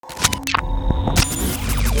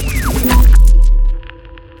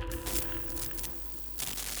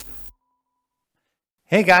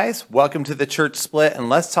Hey guys, welcome to the Church Split, and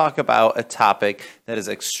let's talk about a topic that is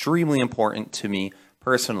extremely important to me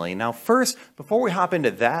personally. Now first, before we hop into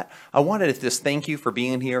that, I wanted to just thank you for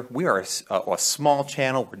being here. We are a small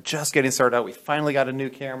channel. We're just getting started out. We finally got a new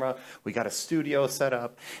camera. We got a studio set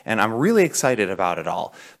up, and I'm really excited about it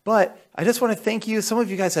all. But I just want to thank you. Some of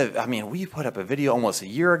you guys have, we put up a video almost a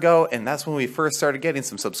year ago, and that's when we first started getting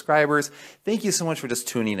some subscribers. Thank you so much for just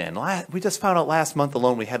tuning in. We just found out last month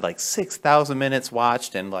alone we had like 6,000 minutes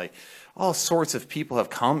watched, and like all sorts of people have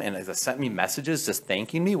come and have sent me messages just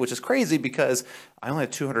thanking me, which is crazy because I only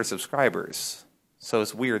have 200 subscribers. So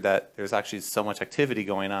it's weird that there's actually so much activity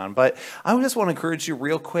going on. But I just want to encourage you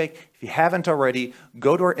real quick, if you haven't already,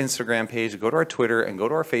 go to our Instagram page, go to our Twitter, and go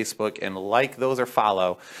to our Facebook and like those or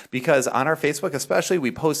follow. Because on our Facebook especially,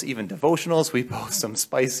 we post even devotionals, we post some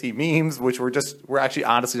spicy memes, which we're actually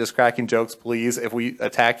honestly just cracking jokes, please. If we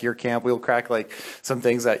attack your camp, we'll crack like some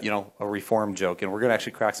things that, a reform joke. And we're going to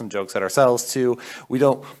actually crack some jokes at ourselves too. We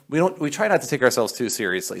try not to take ourselves too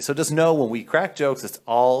seriously. So just know when we crack jokes, it's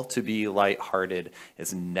all to be lighthearted.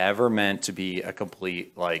 It's never meant to be a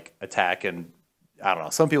complete attack, and I don't know.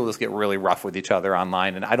 Some people just get really rough with each other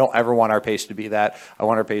online, and I don't ever want our page to be that. I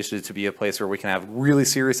want our page to be a place where we can have really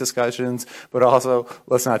serious discussions, but also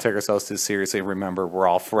let's not take ourselves too seriously. Remember, we're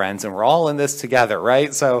all friends and we're all in this together,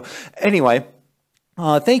 right? So anyway,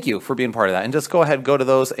 thank you for being part of that. And just go ahead, go to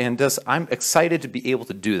those, and I'm excited to be able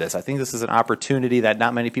to do this. I think this is an opportunity that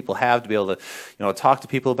not many people have to be able to, talk to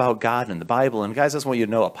people about God and the Bible. And guys, I just want you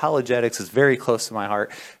to know apologetics is very close to my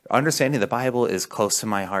heart. Understanding the Bible is close to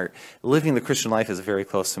my heart. Living the Christian life is very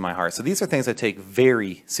close to my heart. So these are things I take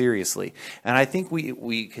very seriously. And I think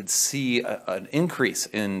we could see an increase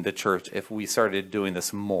in the church if we started doing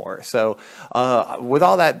this more. So with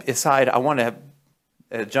all that aside, I want to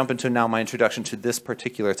jump into now my introduction to this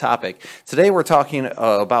particular topic. Today we're talking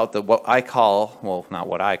about what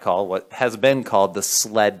has been called the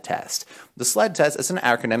SLED test. The SLED test is an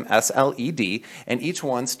acronym, SLED, and each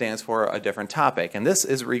one stands for a different topic, and this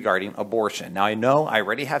is regarding abortion. Now I know I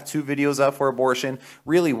already have 2 videos up for abortion,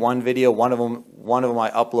 really one video, one of them I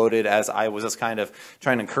uploaded as I was just kind of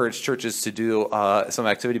trying to encourage churches to do some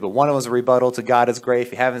activity, but one of them was a rebuttal to God is Great.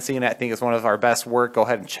 If you haven't seen it, I think it's one of our best work. Go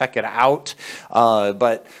ahead and check it out.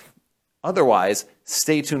 But otherwise,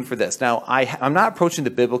 stay tuned for this. Now, I'm not approaching the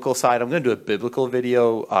biblical side. I'm going to do a biblical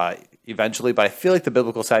video eventually, but I feel like the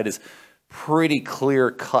biblical side is pretty clear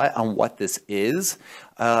cut on what this is.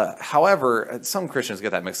 However, some Christians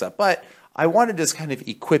get that mixed up, but I want to just kind of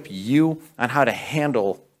equip you on how to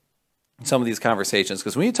handle some of these conversations,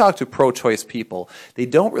 because when you talk to pro-choice people, they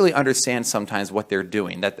don't really understand sometimes what they're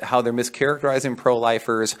doing, how they're mischaracterizing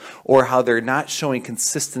pro-lifers, or how they're not showing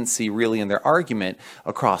consistency really in their argument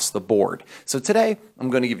across the board. So today,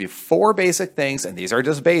 I'm going to give you 4 basic things, and these are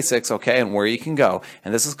just basics, okay, and where you can go.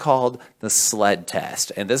 And this is called the SLED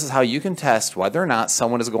test. And this is how you can test whether or not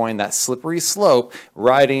someone is going that slippery slope,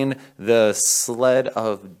 riding the sled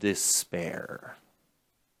of despair.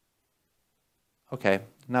 Okay.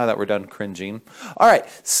 Now that we're done cringing. All right,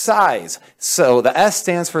 size. So the S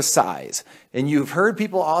stands for size. And you've heard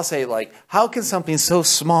people all say, how can something so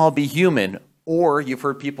small be human? Or you've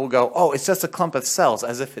heard people go, oh, it's just a clump of cells,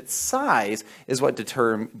 as if its size is what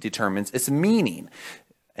determines its meaning.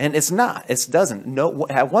 And it's not. It doesn't. No.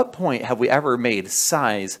 At what point have we ever made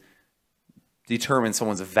size determine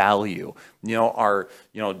someone's value?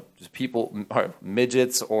 People are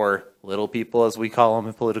midgets or little people, as we call them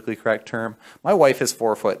in politically correct term. My wife is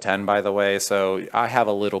 4'10", by the way, so I have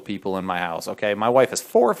a little people in my house, okay? My wife is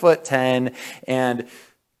 4'10", and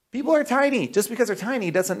people are tiny. Just because they're tiny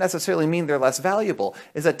doesn't necessarily mean they're less valuable.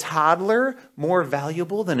 Is a toddler more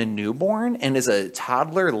valuable than a newborn? And is a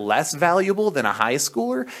toddler less valuable than a high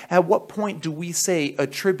schooler? At what point do we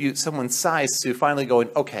attribute someone's size to finally going,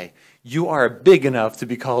 okay, you are big enough to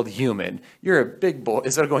be called human. You're a big boy.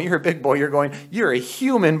 Instead of going, you're a big boy, you're going, you're a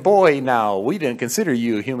human boy now. We didn't consider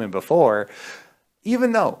you human before.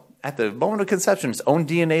 Even though at the moment of conception, its own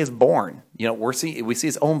DNA is born. We see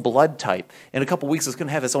its own blood type. In a couple weeks, it's going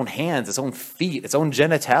to have its own hands, its own feet, its own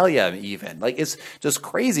genitalia even. It's just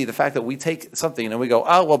crazy the fact that we take something and we go,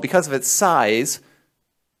 oh, well, because of its size,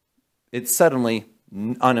 it's suddenly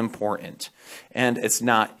unimportant. And it's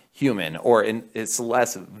not human, or it's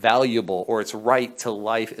less valuable, or its right to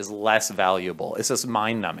life is less valuable. It's just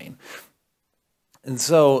mind-numbing. And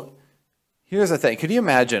so here's the thing. Could you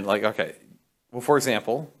imagine, for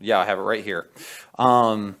example, I have it right here.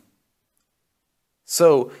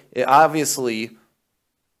 Obviously,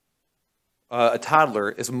 a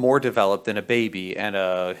toddler is more developed than a baby, and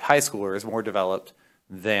a high schooler is more developed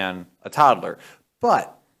than a toddler.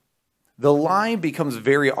 But the line becomes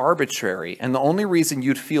very arbitrary. And the only reason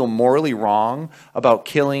you'd feel morally wrong about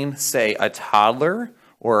killing, say, a toddler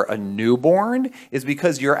or a newborn is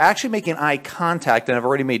because you're actually making eye contact and have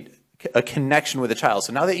already made a connection with the child.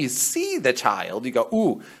 So now that you see the child, you go,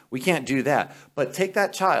 ooh, we can't do that. But take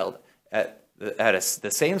that child at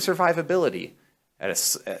the same survivability,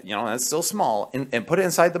 that's still small, and put it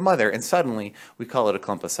inside the mother, and suddenly we call it a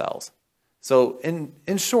clump of cells. So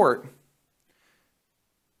in short,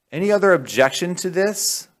 any other objection to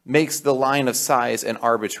this makes the line of size an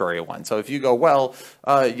arbitrary one. So if you go, well,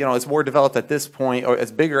 it's more developed at this point, or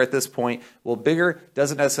it's bigger at this point, well, bigger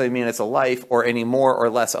doesn't necessarily mean it's a life or any more or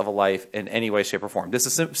less of a life in any way, shape, or form. This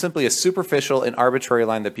is simply a superficial and arbitrary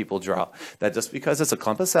line that people draw, that just because it's a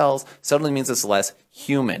clump of cells suddenly means it's less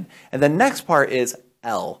human. And the next part is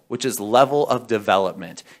L, which is level of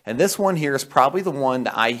development. And this one here is probably the one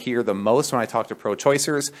that I hear the most when I talk to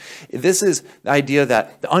pro-choicers. This is the idea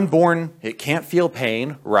that the unborn, it can't feel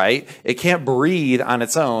pain, right? It can't breathe on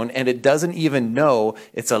its own, and it doesn't even know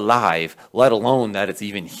it's alive, let alone that it's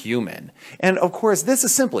even human. And of course, this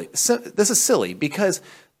is silly, because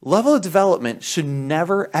level of development should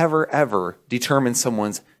never, ever, ever determine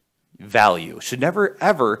someone's value, should never,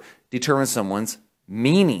 ever determine someone's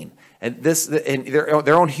meaning. And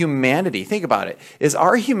their own humanity. Think about it. Is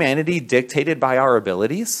our humanity dictated by our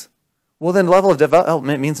abilities? Well, then level of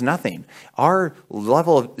development means nothing. Our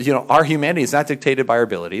level of, our humanity is not dictated by our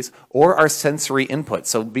abilities or our sensory input.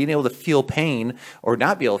 So being able to feel pain or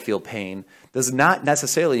not be able to feel pain does not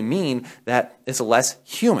necessarily mean that it's less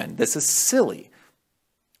human. This is silly.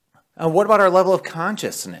 What about our level of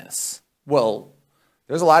consciousness? Well,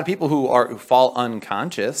 there's a lot of people who fall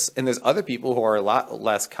unconscious, and there's other people who are a lot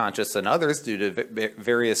less conscious than others due to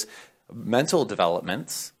various mental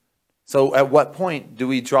developments. So at what point do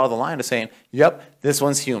we draw the line of saying, yep, this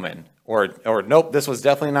one's human, or nope, this one's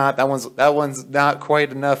definitely not, that one's not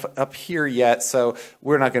quite enough up here yet, so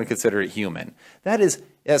we're not going to consider it human.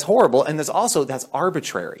 That's horrible, and that's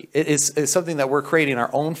arbitrary. It's something that we're creating our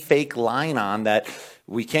own fake line on that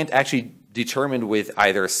we can't actually determine with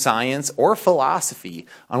either science or philosophy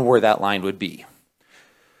on where that line would be.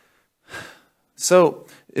 So,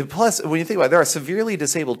 plus, when you think about it, there are severely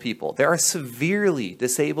disabled people. There are severely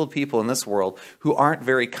disabled people in this world who aren't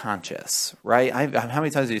very conscious, right? How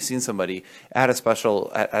many times have you seen somebody at a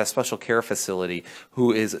special care facility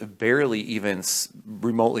who is barely even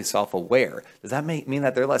remotely self-aware? Does that mean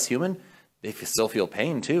that they're less human? They still feel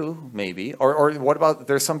pain too, maybe. Or what about,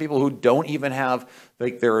 there's some people who don't even have,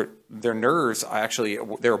 like, their nerves, actually,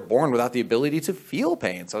 they're born without the ability to feel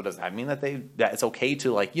pain. So does that mean that it's okay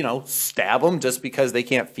to, stab them just because they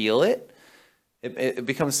can't feel it? It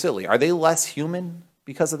becomes silly. Are they less human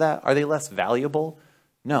because of that? Are they less valuable?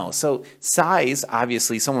 No. So size,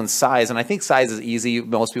 obviously, someone's size, and I think size is easy.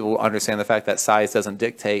 Most people understand the fact that size doesn't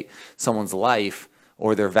dictate someone's life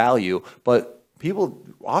or their value, but people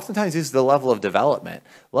oftentimes use the level of development.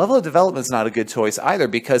 Level of development is not a good choice either,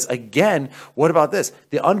 because again, what about this?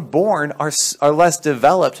 The unborn are less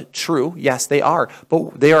developed. True, yes, they are,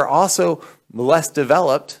 but they are also less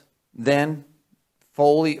developed than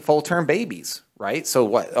full-term babies, right? So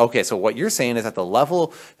what you're saying is at the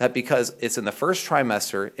level that because it's in the first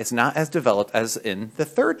trimester, it's not as developed as in the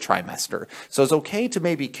third trimester. So it's okay to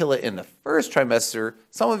maybe kill it in the first trimester.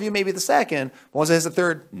 Some of you maybe the second. Once it hits the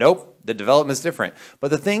third, nope, the development is different. But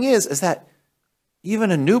the thing is that even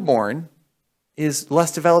a newborn is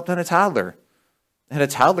less developed than a toddler. And a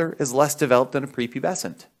toddler is less developed than a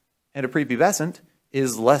prepubescent. And a prepubescent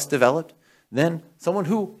is less developed than someone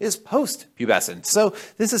who is post-pubescent. So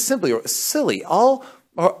this is simply silly. All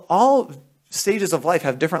stages of life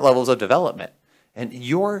have different levels of development. And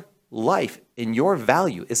your life and your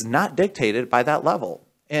value is not dictated by that level.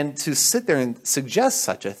 And to sit there and suggest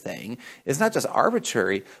such a thing is not just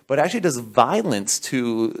arbitrary, but actually does violence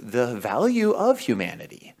to the value of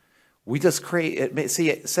humanity. We just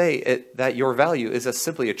say that your value is just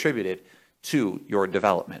simply attributed to your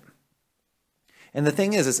development. And the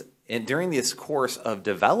thing is during this course of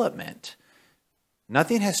development,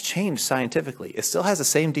 nothing has changed scientifically. It still has the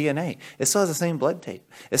same DNA. It still has the same blood type.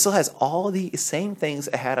 It still has all the same things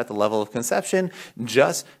it had at the level of conception,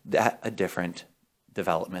 just at a different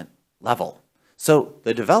development level. So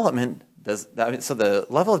the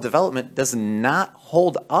level of development does not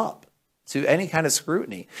hold up to any kind of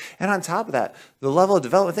scrutiny. And on top of that, the level of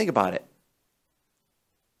development, think about it.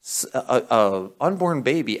 An unborn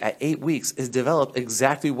baby at 8 weeks is developed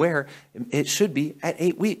exactly where it should be at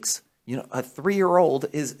 8 weeks. A 3-year-old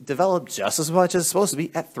is developed just as much as it's supposed to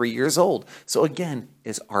be at 3 years old. So again,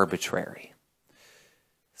 it's arbitrary.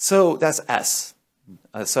 So that's S.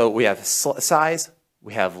 So we have size,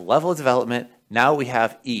 we have level of development, now we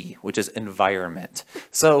have E, which is environment.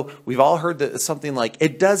 So we've all heard something like,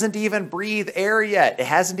 it doesn't even breathe air yet. It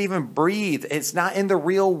hasn't even breathed. It's not in the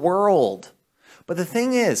real world. But the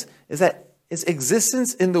thing is that its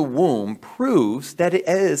existence in the womb proves that it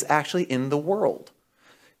is actually in the world.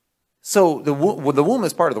 So the womb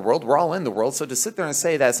is part of the world. We're all in the world. So to sit there and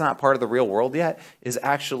say that it's not part of the real world yet is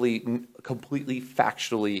actually completely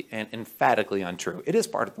factually and emphatically untrue. It is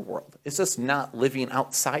part of the world. It's just not living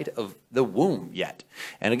outside of the womb yet.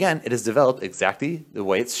 And again, it is developed exactly the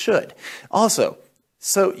way it should. Also,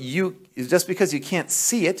 so just because you can't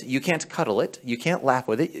see it, you can't cuddle it, you can't laugh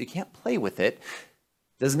with it, you can't play with it,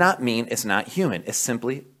 does not mean it's not human. It's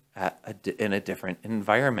simply in a different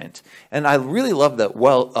environment. And I really love that,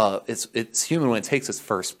 it's human when it takes its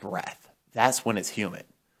first breath. That's when it's human.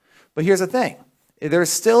 But here's the thing. There's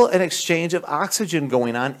still an exchange of oxygen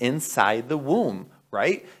going on inside the womb,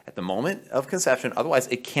 right? At the moment of conception, otherwise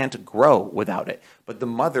it can't grow without it. But the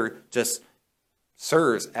mother just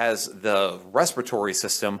serves as the respiratory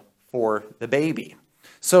system for the baby.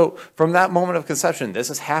 So from that moment of conception,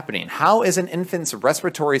 this is happening. How is an infant's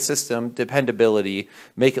respiratory system dependability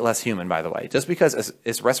make it less human, by the way? Just because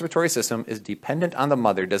its respiratory system is dependent on the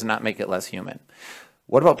mother does not make it less human.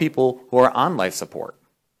 What about people who are on life support?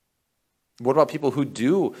 What about people who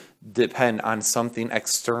do depend on something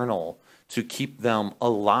external to keep them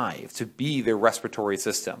alive, to be their respiratory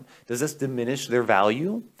system? Does this diminish their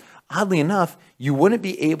value? Oddly enough, you wouldn't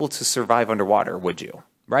be able to survive underwater, would you?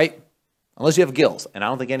 Right? Unless you have gills, and I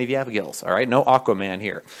don't think any of you have gills, all right? No Aquaman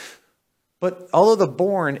here. But although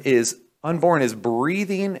the unborn is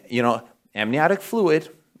breathing, amniotic fluid,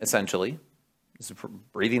 essentially, is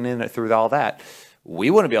breathing in through all that, we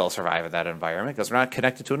wouldn't be able to survive in that environment because we're not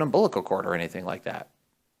connected to an umbilical cord or anything like that,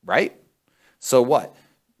 right? So what?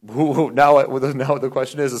 Now the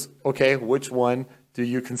question is, okay, which one do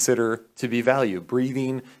you consider to be value?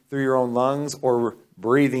 Breathing through your own lungs or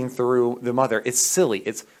breathing through the mother? It's silly.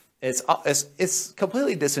 It's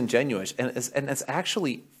completely disingenuous, and it's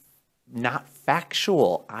actually not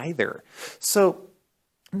factual either. So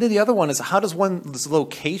then the other one is, how does one's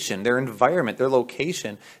location, their environment, their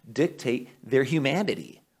location dictate their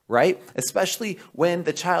humanity, right? Especially when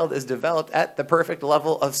the child is developed at the perfect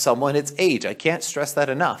level of someone its age. I can't stress that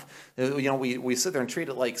enough. We sit there and treat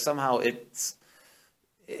it like somehow it's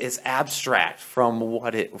abstract from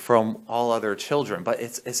all other children, but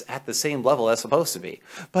it's at the same level as supposed to be.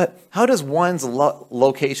 But how does one's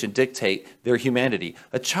location dictate their humanity?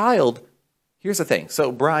 A child, here's the thing.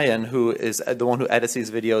 So Brian, who is the one who edits these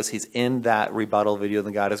videos, he's in that rebuttal video,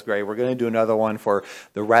 The God is Great. We're going to do another one for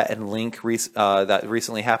the Rhett and Link that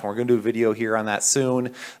recently happened. We're going to do a video here on that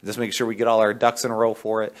soon. Just make sure we get all our ducks in a row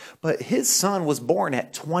for it. But his son was born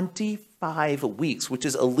at 25 weeks, which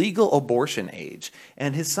is a legal abortion age.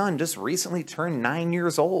 And his son just recently turned 9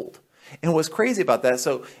 years old. And what's crazy about that,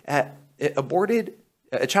 so a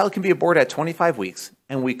child can be aborted at 25 weeks,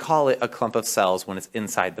 and we call it a clump of cells when it's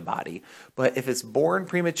inside the body. But if it's born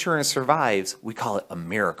premature and survives, we call it a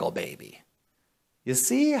miracle baby. You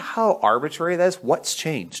see how arbitrary that is? What's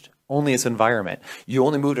changed? Only its environment. You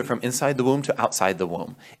only moved it from inside the womb to outside the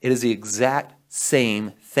womb. It is the exact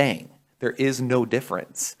same thing. There is no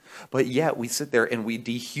difference. But yet we sit there and we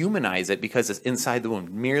dehumanize it because it's inside the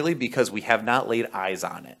womb, merely because we have not laid eyes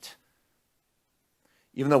on it.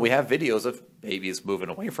 Even though we have videos of babies moving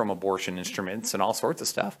away from abortion instruments and all sorts of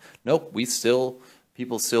stuff, nope,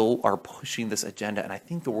 people still are pushing this agenda. And I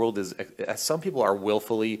think the world is, some people are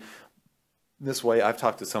willfully this way. I've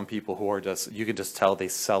talked to some people who are you can just tell they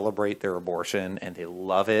celebrate their abortion and they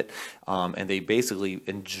love it. And they basically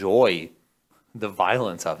enjoy the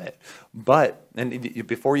violence of it. But, and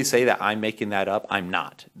before you say that I'm making that up, I'm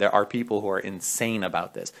not. There are people who are insane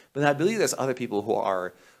about this. But I believe there's other people who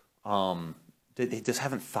are, they just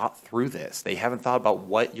haven't thought through this. They haven't thought about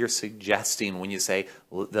what you're suggesting when you say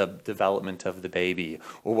the development of the baby,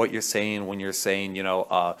 or what you're saying when you're saying,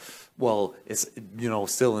 well, it's,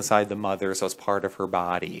 still inside the mother, so it's part of her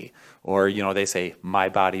body. Or, they say, my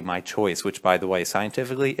body, my choice, which, by the way,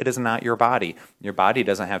 scientifically, it is not your body. Your body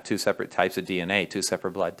doesn't have two separate types of DNA, two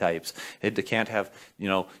separate blood types. It can't have,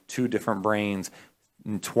 two different brains,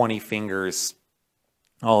 20 fingers,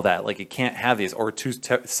 all that. Like, it can't have these, or two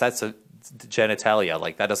sets of genitalia.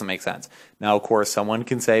 Like, that doesn't make sense. Now, of course, someone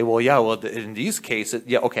can say, in these cases,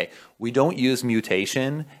 we don't use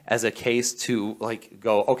mutation as a case to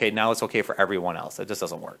go, okay, now it's okay for everyone else. It just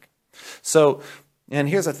doesn't work. So, and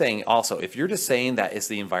here's the thing also, if you're just saying that it's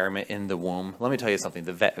the environment in the womb, let me tell you something.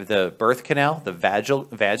 The birth canal, the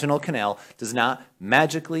vaginal canal, does not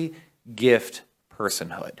magically gift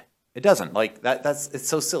personhood. It doesn't. Like it's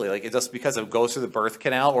so silly. Like it just because it goes through the birth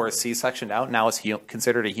canal or a C-section out, now it's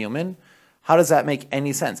considered a human. How does that make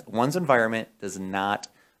any sense? One's environment does not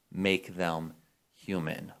make them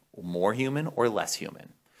human, more human or less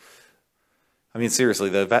human. I mean, seriously,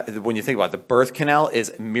 when you think about it, the birth canal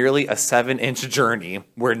is merely a 7-inch journey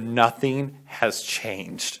where nothing has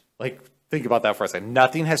changed. Like, think about that for a second.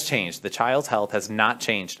 Nothing has changed. The child's health has not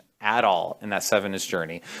changed at all in that 7-inch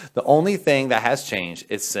journey. The only thing that has changed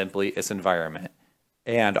is simply its environment,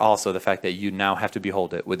 and also the fact that you now have to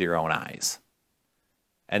behold it with your own eyes.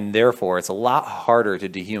 And therefore, it's a lot harder to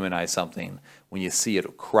dehumanize something when you see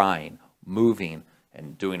it crying, moving,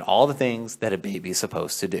 and doing all the things that a baby is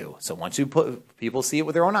supposed to do. So once people see it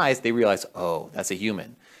with their own eyes, they realize, oh, that's a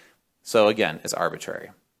human. So again, it's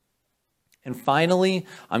arbitrary. And finally,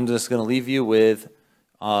 I'm just going to leave you with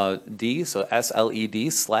D, so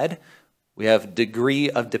SLED, SLED. We have degree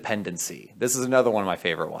of dependency. This is another one of my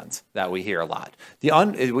favorite ones that we hear a lot.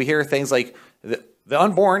 We hear things like, the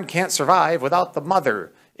unborn can't survive without the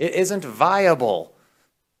mother. It isn't viable.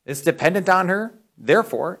 It's dependent on her.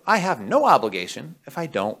 Therefore, I have no obligation if I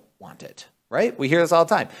don't want it, right? We hear this all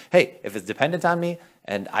the time. Hey, if it's dependent on me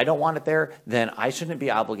and I don't want it there, then I shouldn't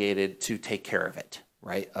be obligated to take care of it,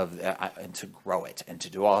 right? And to grow it and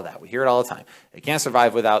to do all that. We hear it all the time. It can't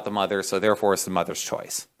survive without the mother, so therefore it's the mother's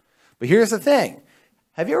choice. But here's the thing.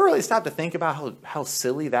 Have you ever really stopped to think about how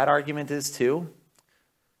silly that argument is too?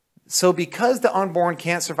 So because the unborn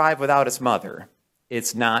can't survive without its mother,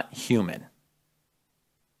 it's not human.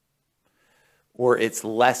 Or it's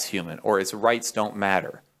less human, or its rights don't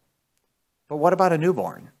matter. But what about a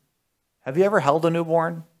newborn? Have you ever held a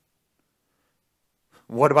newborn?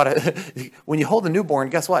 What about when you hold a newborn,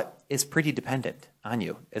 guess what? It's pretty dependent on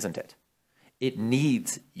you, isn't it? It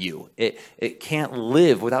needs you. It can't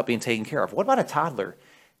live without being taken care of. What about a toddler?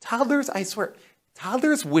 Toddlers, I swear,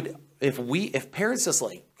 toddlers would, if parents just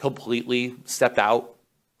like completely stepped out,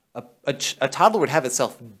 a toddler would have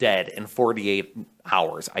itself dead in 48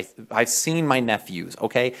 hours. I've seen my nephews,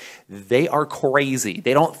 okay? They are crazy.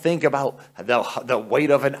 They don't think about the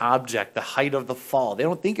weight of an object, the height of the fall. They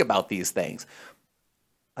don't think about these things.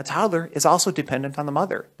 A toddler is also dependent on the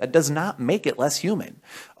mother. That does not make it less human.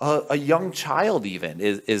 A young child even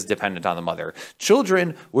is dependent on the mother.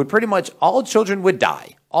 Children would all children would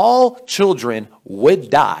die. All children would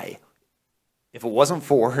die if it wasn't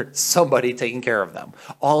for somebody taking care of them.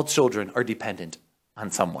 All children are dependent on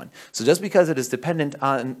someone. So just because it is dependent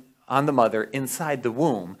on the mother inside the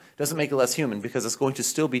womb doesn't make it less human, because it's going to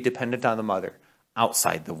still be dependent on the mother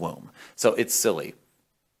outside the womb. So it's silly.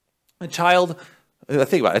 Think about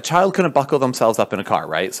it. A child couldn't buckle themselves up in a car,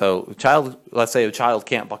 right? So let's say a child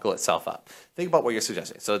can't buckle itself up. Think about what you're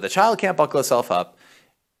suggesting. So the child can't buckle itself up,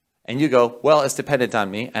 and you go, well, it's dependent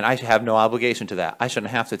on me, and I have no obligation to that. I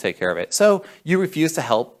shouldn't have to take care of it. So you refuse to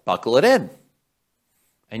help buckle it in.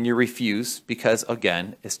 And you refuse because,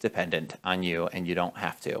 again, it's dependent on you, and you don't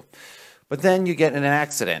have to. But then you get in an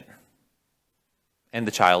accident, and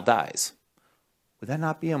the child dies. Would that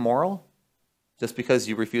not be immoral? Just because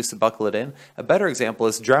you refuse to buckle it in? A better example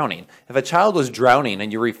is drowning. If a child was drowning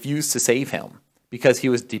and you refuse to save him because he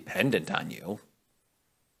was dependent on you,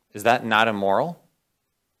 is that not immoral?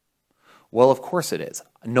 Well, of course it is.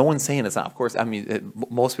 No one's saying it's not. Of course, I mean,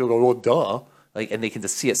 most people go, well, duh. And they can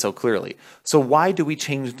just see it so clearly. So why do we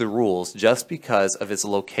change the rules just because of its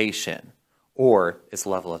location or its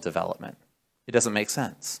level of development? It doesn't make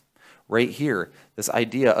sense. Right here, this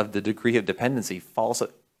idea of the degree of dependency falls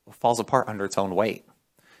apart under its own weight.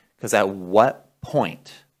 Because at what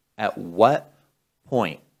point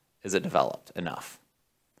is it developed enough?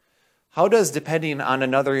 How does depending on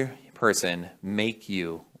another person make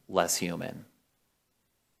you less human?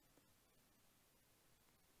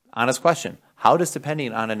 Honest question. How does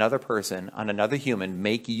depending on another person, on another human,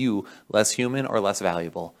 make you less human or less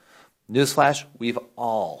valuable? Newsflash, we've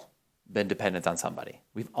all been dependent on somebody.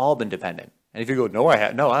 We've all been dependent. And if you go, no,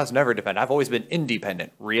 I was never dependent. I've always been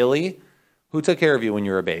independent. Really? Who took care of you when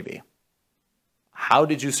you were a baby? How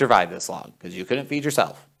did you survive this long? Because you couldn't feed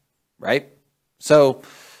yourself, right? So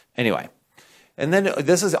anyway, and then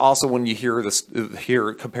this is also when you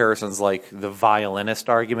hear comparisons like the violinist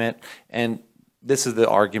argument, and this is the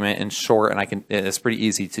argument in short, and it's pretty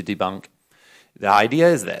easy to debunk. The idea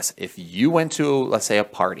is this: if you went to, let's say, a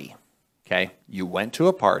party, okay, you went to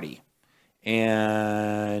a party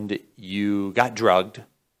and you got drugged,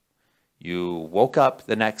 you woke up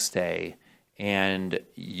the next day, and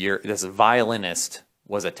this violinist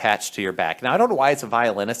was attached to your back. Now, I don't know why it's a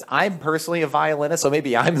violinist. I'm personally a violinist, so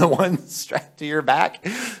maybe I'm the one strapped to your back.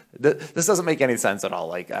 This doesn't make any sense at all.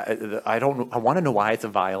 Like, I want to know why it's a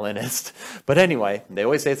violinist. But anyway, they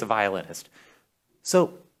always say it's a violinist.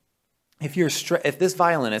 So if this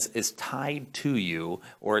violinist is tied to you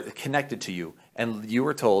or connected to you, and you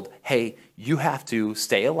were told, hey, you have to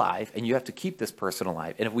stay alive and you have to keep this person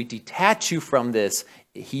alive, and if we detach you from this,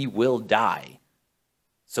 he will die.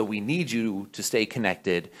 So we need you to stay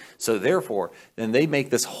connected. So therefore, then they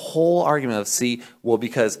make this whole argument of, see, well,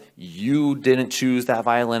 because you didn't choose that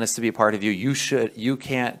violinist to be a part of you, you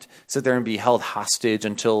can't sit there and be held hostage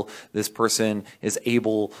until this person is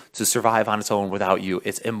able to survive on its own without you.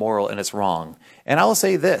 It's immoral and it's wrong. And I'll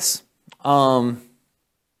say this, no,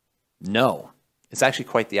 it's actually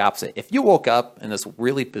quite the opposite. If you woke up in this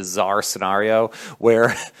really bizarre scenario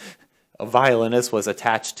where a violinist was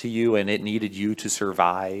attached to you and it needed you to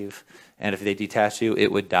survive, and if they detach you,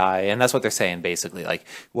 it would die. And that's what they're saying, basically. Like,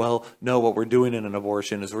 well, no, what we're doing in an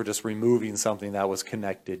abortion is we're just removing something that was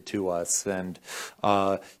connected to us, and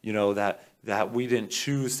you know, that we didn't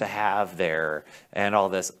choose to have there, and all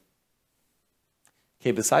this.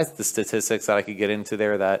 Okay, besides the statistics that I could get into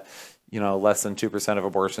there, that, you know, less than 2% of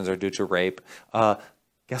abortions are due to rape.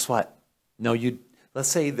 Guess what? No, let's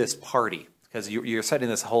say this party, because you're setting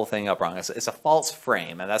this whole thing up wrong. It's a false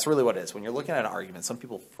frame, and that's really what it is. When you're looking at an argument, some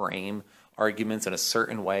people frame arguments in a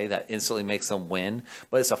certain way that instantly makes them win,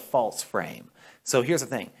 but it's a false frame. So here's the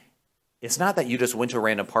thing. It's not that you just went to a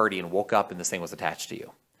random party and woke up and this thing was attached to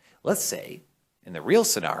you. Let's say, in the real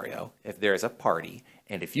scenario, if there's a party,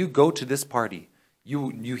 and if you go to this party,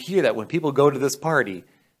 you hear that when people go to this party,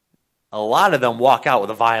 a lot of them walk out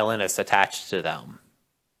with a violinist attached to them.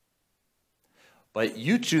 But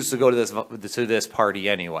you choose to go to this party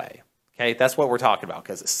anyway. Okay, that's what we're talking about.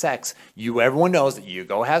 Because sex, everyone knows that you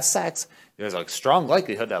go have sex. There's a strong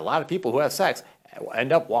likelihood that a lot of people who have sex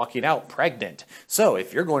end up walking out pregnant. So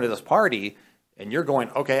if you're going to this party and you're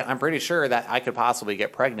going, okay, I'm pretty sure that I could possibly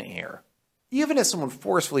get pregnant here. Even if someone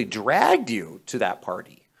forcefully dragged you to that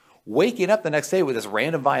party, waking up the next day with this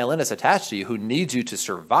random violinist attached to you who needs you to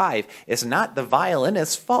survive is not the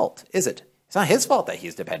violinist's fault, is it? It's not his fault that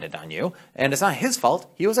he's dependent on you, and it's not his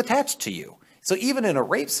fault he was attached to you. So even in a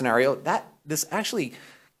rape scenario, this actually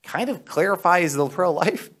kind of clarifies the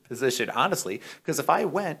pro-life position, honestly, because if I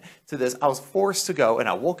went to this, I was forced to go, and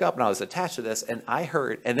I woke up and I was attached to this, and I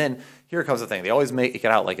heard, and then here comes the thing. They always make it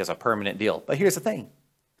out like it's a permanent deal. But here's the thing.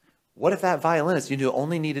 What if that violinist you knew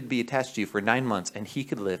only needed to be attached to you for 9 months, and he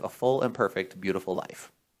could live a full and perfect, beautiful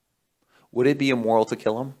life? Would it be immoral to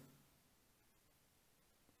kill him?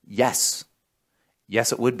 Yes.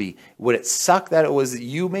 Yes, it would be. Would it suck that it was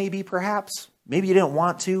you, maybe, perhaps? Maybe you didn't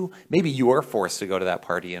want to. Maybe you were forced to go to that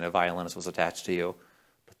party and a violinist was attached to you.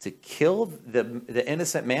 But to kill the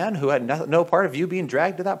innocent man who had no part of you being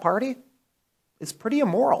dragged to that party is pretty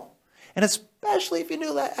immoral. And especially if you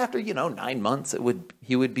knew that after, 9 months,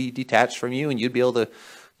 he would be detached from you and you'd be able to,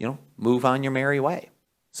 move on your merry way.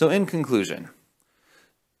 So in conclusion,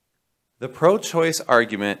 the pro-choice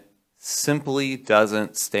argument simply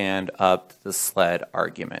doesn't stand up to the SLED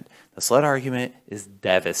argument. The SLED argument is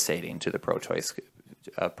devastating to the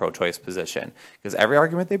pro-choice position, because every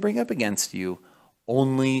argument they bring up against you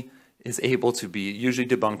only is able to be usually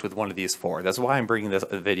debunked with one of these four. That's why I'm bringing this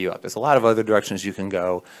video up. There's a lot of other directions you can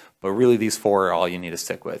go, but really these four are all you need to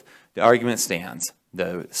stick with. The argument stands.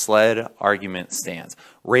 The SLED argument stands.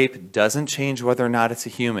 Rape doesn't change whether or not it's a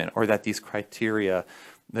human, or that these criteria,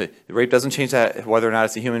 the rape doesn't change that whether or not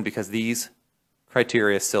it's a human, because these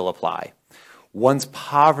criteria still apply. One's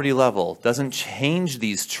poverty level doesn't change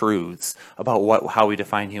these truths about how we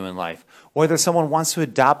define human life. Whether someone wants to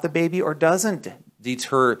adopt the baby or doesn't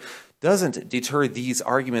deter these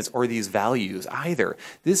arguments or these values either.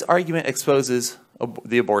 This argument exposes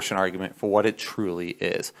the abortion argument for what it truly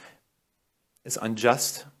is. It's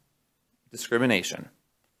unjust discrimination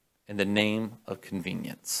in the name of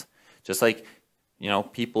convenience. Just like,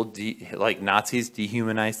 people like Nazis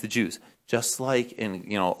dehumanized the Jews. Just like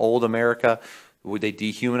in, old America, would they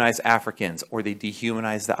dehumanize Africans, or they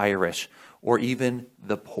dehumanize the Irish, or even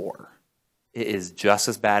the poor. It is just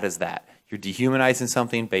as bad as that. You're dehumanizing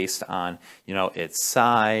something based on, its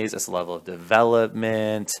size, its level of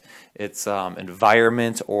development, its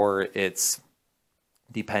environment, or its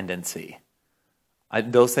dependency.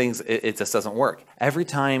 Those things, it just doesn't work. Every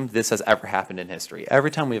time this has ever happened in history, every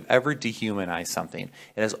time we have ever dehumanized something,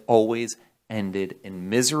 it has always ended in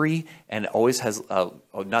misery, and it always has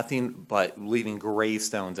nothing but leaving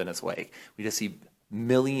gravestones in its wake. We just see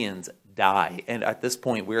millions die. And at this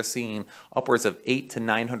point, we're seeing upwards of 800,000 to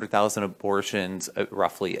 900,000 abortions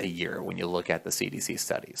roughly a year when you look at the CDC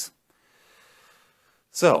studies.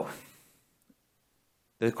 So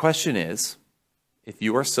the question is, if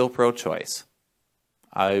you are still pro-choice,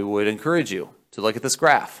 I would encourage you to look at this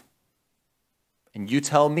graph and you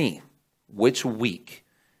tell me which week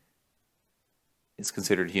is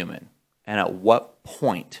considered human and at what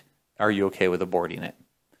point are you okay with aborting it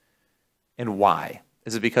and why.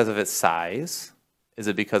 Is it because of its size? Is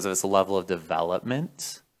it because of its level of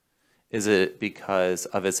development? Is it because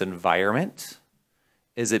of its environment?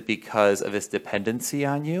 Is it because of its dependency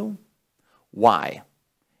on you? Why?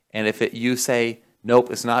 And if you say,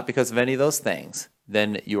 nope, it's not because of any of those things,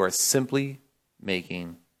 then you are simply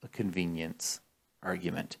making a convenience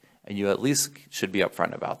argument. And you at least should be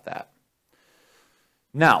upfront about that.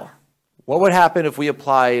 Now, what would happen if we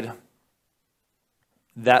applied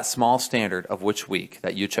that small standard of which week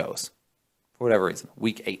that you chose, for whatever reason,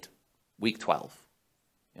 week 8, week 12,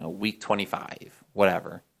 week 25,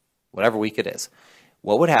 whatever week it is?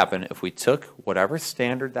 What would happen if we took whatever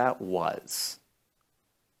standard that was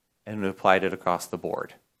and applied it across the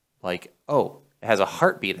board? Like, oh, it has a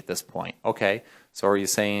heartbeat at this point. Okay, so are you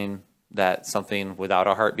saying that something without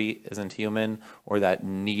a heartbeat isn't human, or that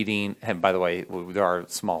needing, and by the way, there are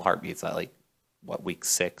small heartbeats at week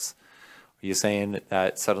 6? Are you saying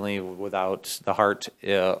that suddenly without the heart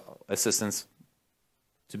assistance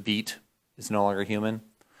to beat is no longer human?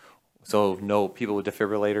 So no people with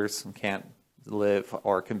defibrillators can't live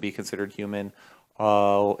or can be considered human?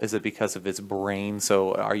 Is it because of its brain?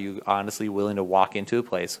 So are you honestly willing to walk into a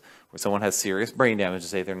place where someone has serious brain damage to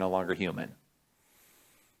say they're no longer human?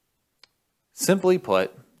 Simply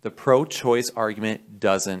put, the pro-choice argument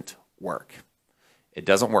doesn't work. It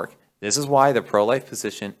doesn't work. This is why the pro-life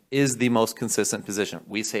position is the most consistent position.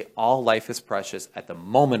 We say all life is precious at the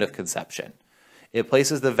moment of conception. It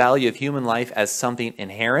places the value of human life as something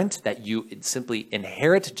inherent that you simply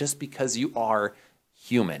inherit just because you are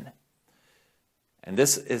human. And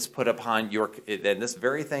this is put upon and this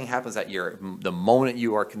very thing happens at the moment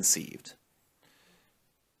you are conceived.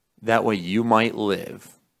 That way you might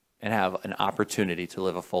live and have an opportunity to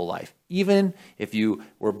live a full life. Even if you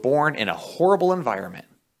were born in a horrible environment.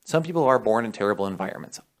 Some people are born in terrible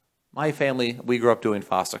environments. My family, we grew up doing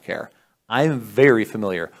foster care. I'm very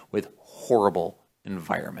familiar with horrible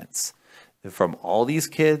environments. From all these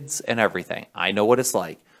kids and everything, I know what it's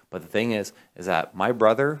like. But the thing is that my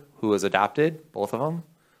brother, who was adopted, both of them,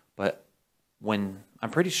 but I'm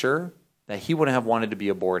pretty sure that he wouldn't have wanted to be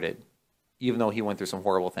aborted, even though he went through some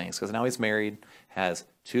horrible things, because now he's married, has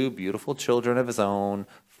 2 beautiful children of his own,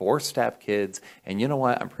 4 stepkids, and you know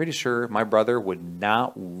what? I'm pretty sure my brother would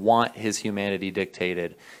not want his humanity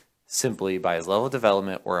dictated simply by his level of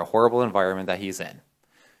development or a horrible environment that he's in,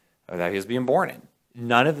 or that he was being born in.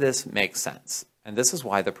 None of this makes sense. And this is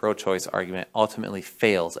why the pro-choice argument ultimately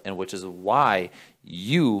fails, and which is why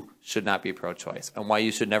you should not be pro-choice, and why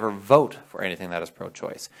you should never vote for anything that is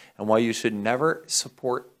pro-choice, and why you should never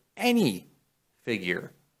support any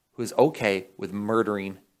figure who is okay with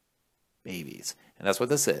murdering babies. And that's what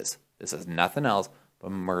this is. This is nothing else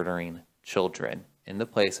but murdering children in the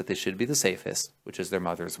place that they should be the safest, which is their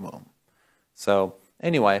mother's womb. So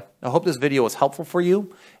anyway, I hope this video was helpful for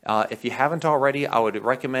you. If you haven't already, I would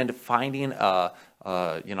recommend finding a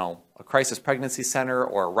crisis pregnancy center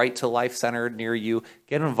or a right to life center near you.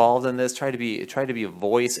 Get involved in this. Try to be a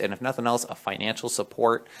voice, and if nothing else, a financial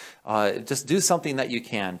support. Just do something that you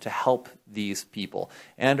can to help these people.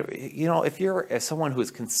 And if you're someone who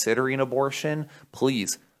is considering abortion,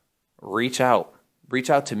 please reach out. Reach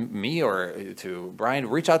out to me or to Brian.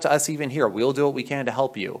 Reach out to us even here. We'll do what we can to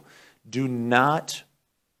help you. Do not,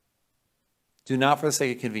 for the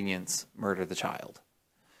sake of convenience, murder the child.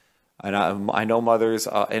 And I know mothers,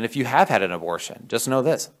 and if you have had an abortion, just know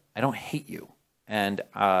this: I don't hate you, and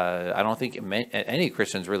I don't think any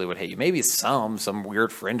Christians really would hate you. Maybe some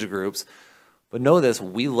weird fringe groups, but know this: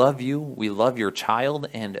 we love you, we love your child,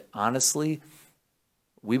 and honestly,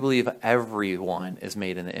 we believe everyone is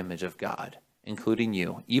made in the image of God, including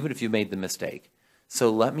you, even if you made the mistake. So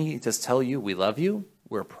let me just tell you, we love you.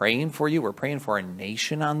 We're praying for you. We're praying for our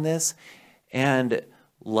nation on this. And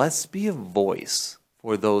let's be a voice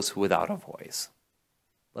for those who without a voice.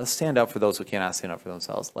 Let's stand up for those who cannot stand up for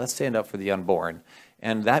themselves. Let's stand up for the unborn.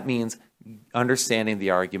 And that means understanding the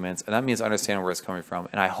arguments, and that means understanding where it's coming from.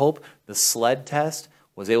 And I hope the SLED test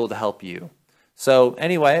was able to help you. So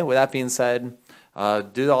anyway, with that being said,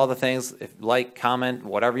 do all the things, like, comment,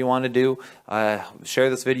 whatever you want to do. Share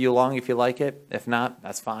this video along if you like it. If not,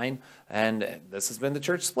 that's fine. And this has been the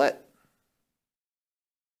Church Split.